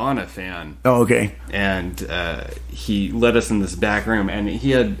big Nirvana fan. Oh, okay. And he led us in this back room, and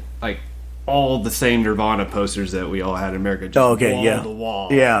he had like all the same Nirvana posters that we all had in America. Just wall to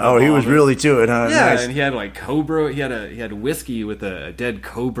wall. Yeah. Oh, he was really to it, huh? Yeah, Nice. and he had like Cobra. He had whiskey with a dead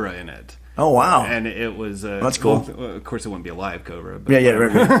cobra in it. Oh, wow. And it was that's cool. Well, of course, it wouldn't be a live cobra. But Right.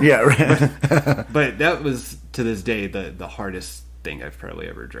 Yeah, right. But that was to this day the hardest thing I've probably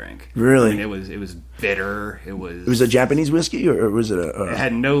ever drank. Really? I mean, it was bitter. It was. It was a Japanese whiskey, or was it It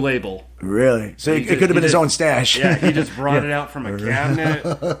had no label. Really? So it could have been his own stash. Yeah, he just brought it out from a cabinet. I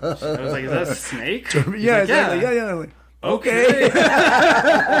was like, "Is that a snake?" Yeah, like, exactly. Yeah. Like, okay.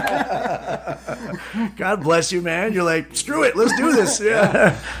 God bless you, man. You're like, screw it, let's do this.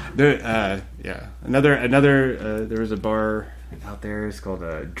 Yeah. Another. There was a bar out there. It's called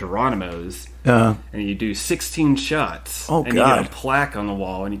Geronimo's, and you do 16 shots. Oh, and God. you get a plaque on the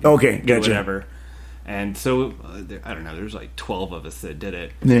wall, and you can do gotcha. whatever. And so I don't know. There's like 12 of us that did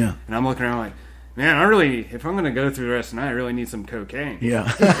it. Yeah. And I'm looking around like, man, if I'm going to go through the rest of the night, I really need some cocaine.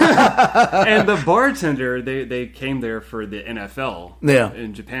 Yeah. And the bartender, they came there for the NFL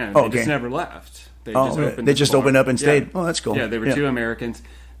in Japan. They just never left. They just opened up and stayed. Oh, that's cool. Yeah, they were two Americans.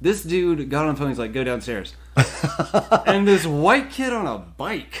 This dude got on the phone. He's like, go downstairs. And this white kid on a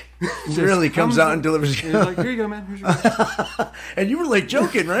bike really comes out and delivers. And he's like, here you go, man. Here's your And you were like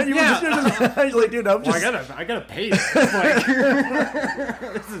joking, right? You were just like, dude, I'm just. I gotta pay this. Like,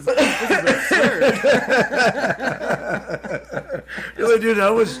 this is absurd. You're like, dude, I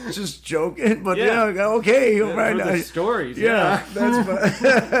was just joking, but okay, right. For the stories. Yeah, that's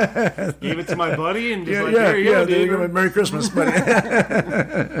fun. Gave it to my buddy and just there you go, dude. Merry Christmas, buddy.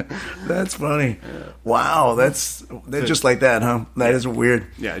 That's funny. Wow, that's just like that, huh? That is weird.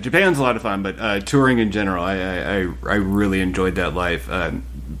 Yeah, Japan's a lot of fun, but touring in general, I really enjoyed that life.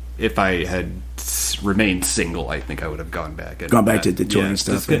 If I had remained single, I think I would have gone back. Gone back to the touring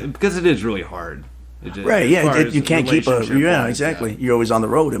stuff. Because it is really hard. Right, yeah, you can't keep exactly. You're always on the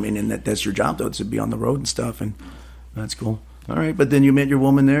road. I mean, and that's your job, though, to be on the road and stuff, and that's cool. All right, but then you met your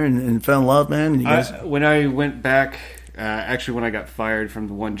woman there and fell in love, man. And you guys... when I went back, actually, when I got fired from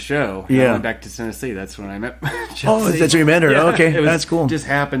the one show, I went back to Tennessee. That's when I met Chelsea. Oh, that's where you met her. Yeah, okay, that's cool. Just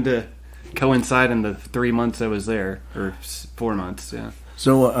happened to coincide in the 3 months I was there, or 4 months, yeah.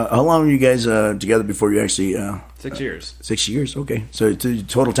 So how long were you guys together before you actually... 6 years. 6 years, okay. So the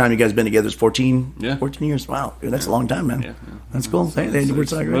total time you guys been together is 14 years? Wow, that's a long time, man. Yeah. That's cool.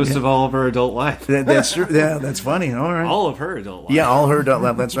 Most of all of her adult life. That's true. Yeah, that's funny. All right. All of her adult life. Yeah, all her adult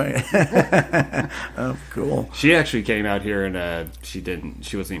life. That's right. Oh, cool. She actually came out here and she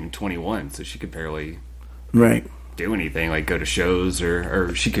wasn't even 21, so she could barely do anything, like go to shows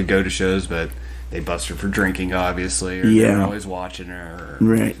or she could go to shows, but they bust her for drinking, obviously, or they were always watching her.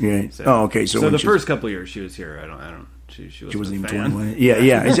 Right. So, okay. So the first couple of years she was here, she wasn't even 21.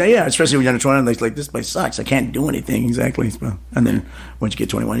 Yeah. Especially when you're under 21, like this place sucks. I can't do anything exactly. And then once you get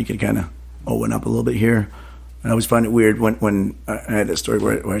 21, you can kind of open up a little bit here. I always find it weird when I had a story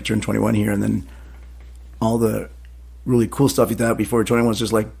where I turned 21 here, and then all the really cool stuff you thought before 21 was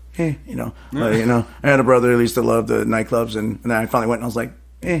just like, I had a brother who used to love the nightclubs, and then I finally went and I was like,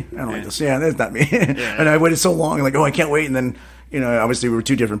 I don't like this. Yeah, that's not me. And I waited so long, like, I can't wait. And then, obviously we were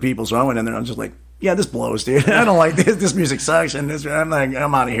two different people, so I went in there and I was just like, yeah, this blows, dude. I don't like this. This music sucks, and I'm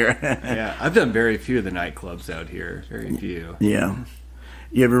out of here. Yeah, I've done very few of the nightclubs out here. Very few. Yeah.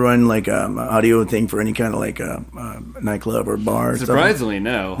 You ever run like audio thing for any kind of like nightclub or bar? Surprisingly,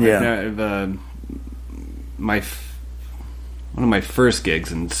 no. Yeah. One of my first gigs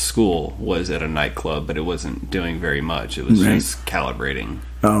in school was at a nightclub, but it wasn't doing very much. It was just calibrating.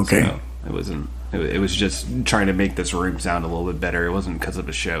 Oh, okay. So it wasn't. It was just trying to make this room sound a little bit better. It wasn't because of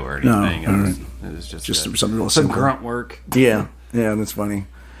a show or anything. It was just something real some simple. grunt work. Yeah, that's funny.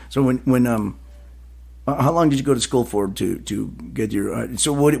 So when how long did you go to school for to get your?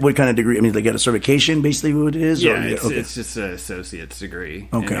 So what kind of degree? I mean, they get a certification, basically, what it is? Yeah, it's just an associate's degree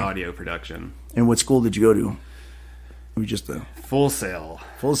in audio production. And what school did you go to? We just Full Sail.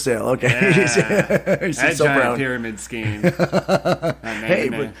 Full Sail, okay. Yeah. That so giant pyramid scheme. But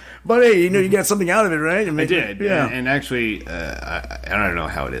hey, you got something out of it, right? I did, yeah. And actually, I don't know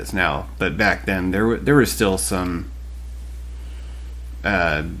how it is now, but back then there were still some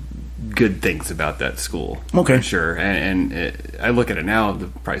good things about that school. Okay, for sure. And I look at it now, the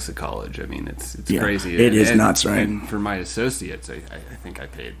price of college. I mean, it's crazy. It is nuts, right? And for my associates, I think I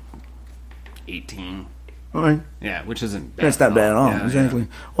paid $18. All right. Yeah, which isn't bad. That's not bad at all. Yeah, exactly. Yeah.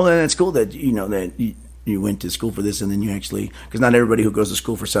 Well, then it's cool that that you went to school for this, and then you actually, because not everybody who goes to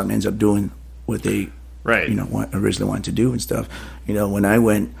school for something ends up doing what they originally wanted to do and stuff. When I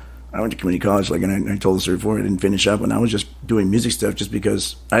went, I went to community college, like, and I told this before, I didn't finish up, and I was just doing music stuff just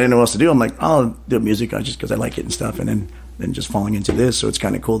because I didn't know what else to do. I'm like, I'll do music just because I like it and stuff, and then just falling into this. So it's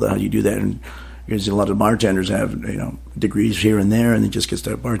kind of cool that how you do that, and because a lot of bartenders have, degrees here and there, and they just get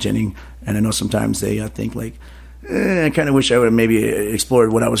started bartending. And I know sometimes they think like, I kind of wish I would have maybe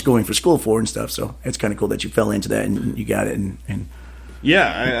explored what I was going for school for and stuff. So it's kind of cool that you fell into that and you got it. And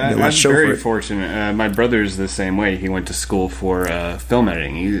yeah, I'm very fortunate. My brother's the same way. He went to school for film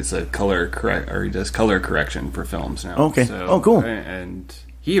editing. He's a he does color correction for films now. Okay. So, cool. And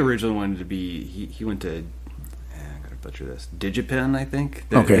he originally wanted to be. He went to. I'm gonna butcher this. Digipen, I think.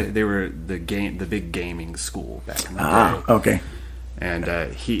 They were the big gaming school back in the day. Okay.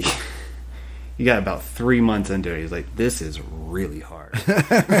 And he got about 3 months into it. He's like, "This is really hard.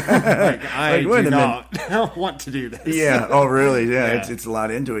 I do not want to do this." Yeah. Oh, really? Yeah. It's a lot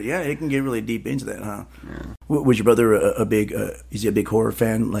into it. Yeah, it can get really deep into that, huh? Yeah. Was your brother a big? Is he a big horror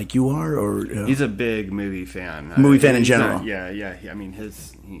fan like you are, or he's a big movie fan? Movie fan in general. Yeah. I mean,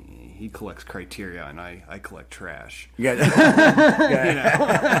 he collects criteria, and I collect trash. Yeah.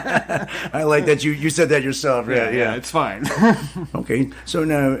 I like that you said that yourself. Yeah. It's fine. Okay. So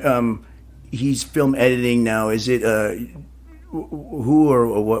now. He's film editing now. Is it who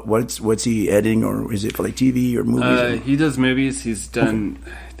or what's he editing, or is it for like TV or movies? He does movies. He's done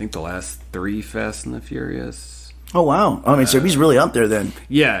I think the last 3 Fast and the Furious. Oh wow! I mean, so he's really up there then.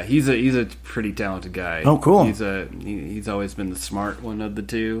 Yeah, he's a pretty talented guy. Oh, cool. He's always been the smart one of the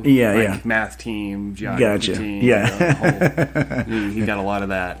two. Yeah. Math team, geography team. Yeah. He got a lot of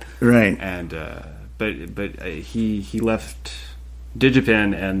that. Right. And but he left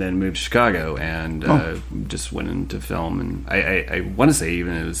Digipen and then moved to Chicago and just went into film, and I want to say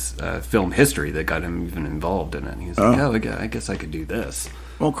even it was film history that got him even involved in it. And he's like, I guess I could do this.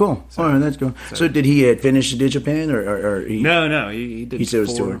 Oh, cool. So, that's cool. So did he finish Digipen or he? No, he did. He said it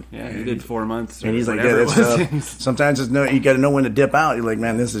was 4. Yeah, he did 4 months. And he's like, that's tough. Sometimes you got to know when to dip out. You're like,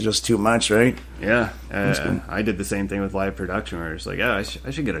 man, this is just too much, right? Yeah. I did the same thing with live production where it's like, I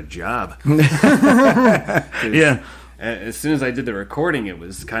should get a job. Yeah. As soon as I did the recording, it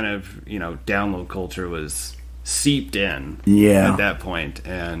was kind of, download culture was seeped in at that point.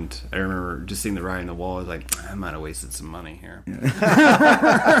 And I remember just seeing the writing on the wall. I was like, I might have wasted some money here. It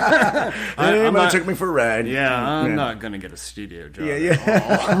took me for a ride. Yeah, I'm not going to get a studio job. Yeah.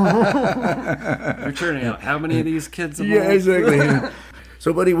 They're turning out how many of these kids a month? Yeah, exactly.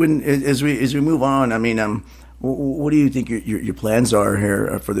 So, buddy, as we move on, I mean, what do you think your plans are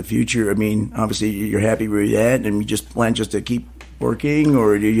here for the future? I mean, obviously you're happy where you're at, and you just plan just to keep working,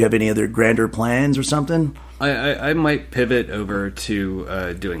 or do you have any other grander plans or something? I might pivot over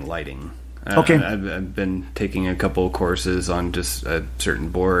to doing lighting. Okay. I've been taking a couple of courses on just a certain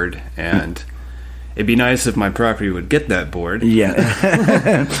board, and it'd be nice if my property would get that board.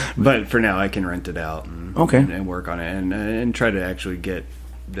 Yeah. But for now, I can rent it out and work on it and try to actually get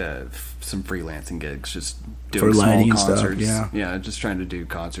some freelancing gigs, just doing small concerts. Yeah, just trying to do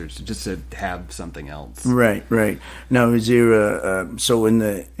concerts, just to have something else. Right. Now, is there so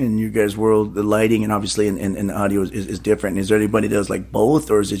in your guys' world, the lighting and obviously in the audio is different? Is there anybody that does like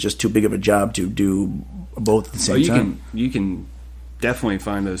both, or is it just too big of a job to do both at the same time? You can definitely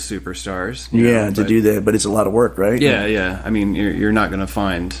find those superstars. To do that, but it's a lot of work, right? Yeah. I mean, you're not going to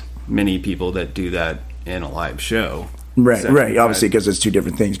find many people that do that in a live show. Right. Obviously, because it's two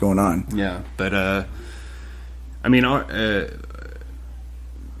different things going on. Yeah, but I mean,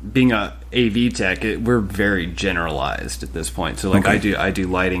 being a AV tech, we're very generalized at this point. So, like, I do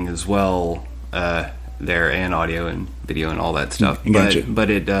lighting as well there, and audio and video and all that stuff. Gotcha. But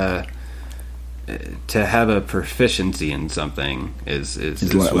it to have a proficiency in something is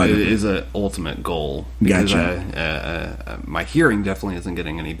an ultimate goal. Because my hearing definitely isn't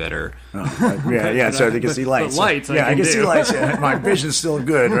getting any better. So I can see lights. But lights, I can see lights. Yeah. My vision's still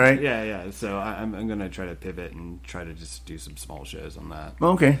good, right? Yeah. So I'm going to try to pivot and try to just do some small shows on that.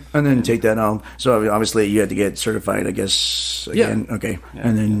 Okay, and then take that on. So obviously you had to get certified, I guess. Again. Yeah. Okay,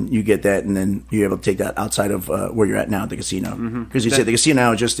 and then you get that, and then you're able to take that outside of where you're at now at the casino. Because you said the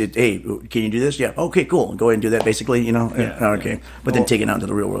casino just hey, can you do this? Yeah. Okay, cool. Go ahead and do that, basically, Okay. But then take it out into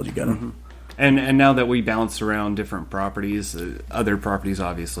the real world, you got to. And now that we bounce around different properties, other properties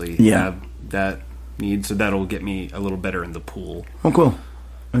obviously have that need, so that'll get me a little better in the pool. Oh, cool.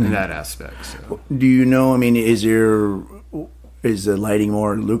 In that aspect. So. Do you know, I mean, is the lighting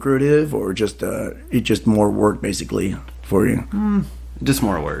more lucrative, or just more work, basically, for you? Just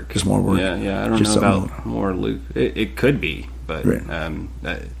more work. Just more work. Yeah. I don't know about more loop. It could be, but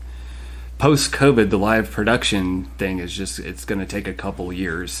post-COVID, the live production thing is just, it's going to take a couple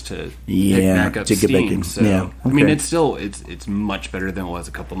years to pick back up steam. So, okay. I mean, it's still, it's much better than it was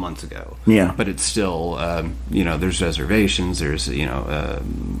a couple months ago. Yeah. But it's still, there's reservations, there's,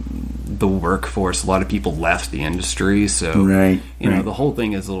 the workforce. A lot of people left the industry. So, the whole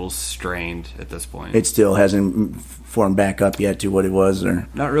thing is a little strained at this point. It still hasn't formed back up yet to what it was, or?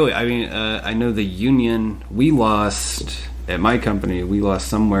 Not really. I mean, I know the union, we lost... At my company, we lost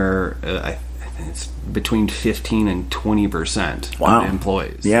somewhere, I think it's between 15 and 20% of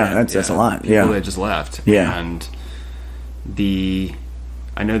employees. Yeah, that's a lot. People that just left. Yeah. And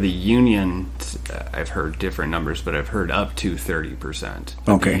I know the union, I've heard different numbers, but I've heard up to 30%.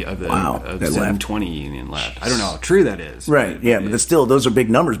 Okay. Of the 720 union left. I don't know how true that is. Right, but it's still, those are big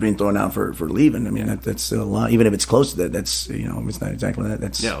numbers being thrown out for leaving. I mean, that's still a lot. Even if it's close to that, that's, it's not exactly that.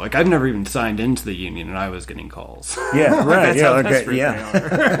 That's... Yeah, like I've never even signed into the union and I was getting calls. Yeah, right.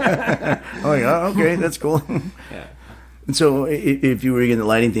 Oh, yeah, okay, that's cool. Yeah. And so if you were in the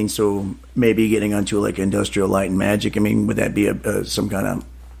lighting thing, so maybe getting onto like Industrial Light and Magic, I mean, would that be some kind of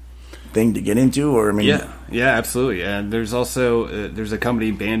thing to get into? Or I mean, yeah, absolutely. And there's also there's a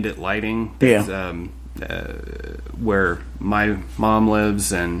company, Bandit Lighting, where my mom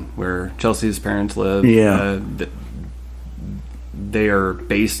lives and where Chelsea's parents live. They are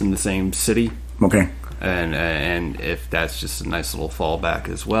based in the same city. Okay. And if that's just a nice little fallback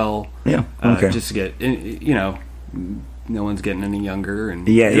as well. Yeah. Okay. Just to get, no one's getting any younger, and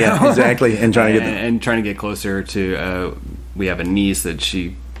exactly, and trying to get closer to. We have a niece that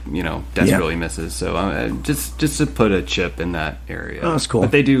she, desperately misses. So just to put a chip in that area. Oh, that's cool.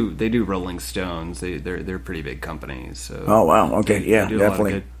 But they do Rolling Stones. They're pretty big companies. So oh wow, okay, they do definitely. A lot of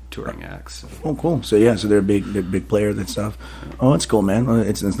good touring acts. So. Oh, cool. So so they're a big player and stuff. Oh, that's cool, man.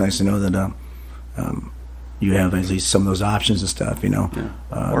 It's nice to know that you have at least some of those options and stuff, Yeah.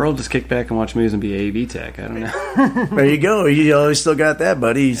 Or I'll just kick back and watch movies and be AV tech. I don't know. There you go. You always still got that,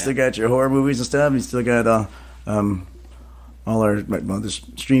 buddy. You still got your horror movies and stuff. You still got all our this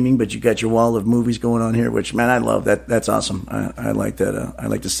streaming, but you got your wall of movies going on here, which, man, I love that. That's awesome. I like that. I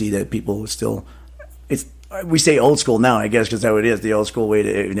like to see that people still. We say old school now, I guess, because that's what it is, the old school way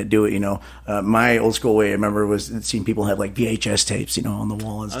to do it, My old school way, I remember, was seeing people have, like, VHS tapes, on the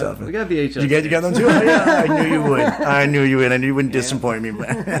wall and stuff. We got VHS You got them, too? Oh, yeah, I knew you would. I knew you would. I knew you wouldn't disappoint me.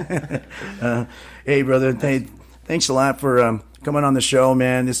 Hey, brother, thanks a lot for coming on the show,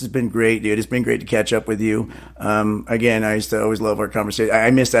 man. This has been great, dude. It's been great to catch up with you. Again, I used to always love our conversation. I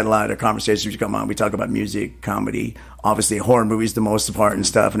miss that a lot. Our conversations you come on. We talk about music, comedy, obviously horror movies, the most part and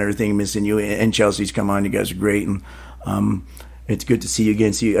stuff and everything. Missing you and Chelsea's come on. You guys are great, and it's good to see you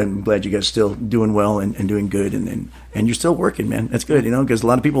again. I'm glad you guys are still doing well and doing good, and you're still working, man. That's good, because a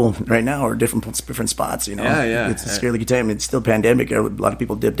lot of people right now are different spots, Yeah. It's a scary time. It's still pandemic. A lot of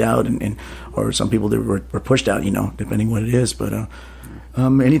people dipped out, or some people that were pushed out, depending what it is. But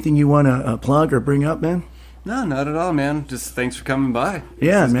anything you want to plug or bring up, man? No, not at all, man. Just thanks for coming by.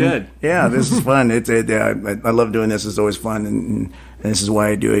 Yeah, man. Good. Yeah, this is fun. I love doing this. It's always fun, and this is why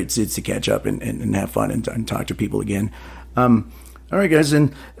I do it. It's to catch up and have fun and talk to people again. All right, guys,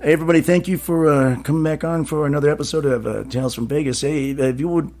 and everybody, thank you for coming back on for another episode of Tales from Vegas. Hey, if you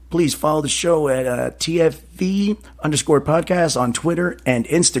would please follow the show at TFV_podcast on Twitter and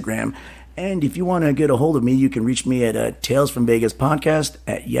Instagram. And if you want to get a hold of me, you can reach me at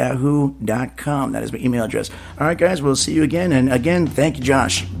talesfromvegaspodcast@yahoo.com. That is my email address. All right, guys, we'll see you again. And again, thank you,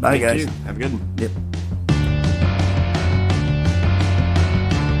 Josh. Bye, guys. Thank you. Have a good one. Yep.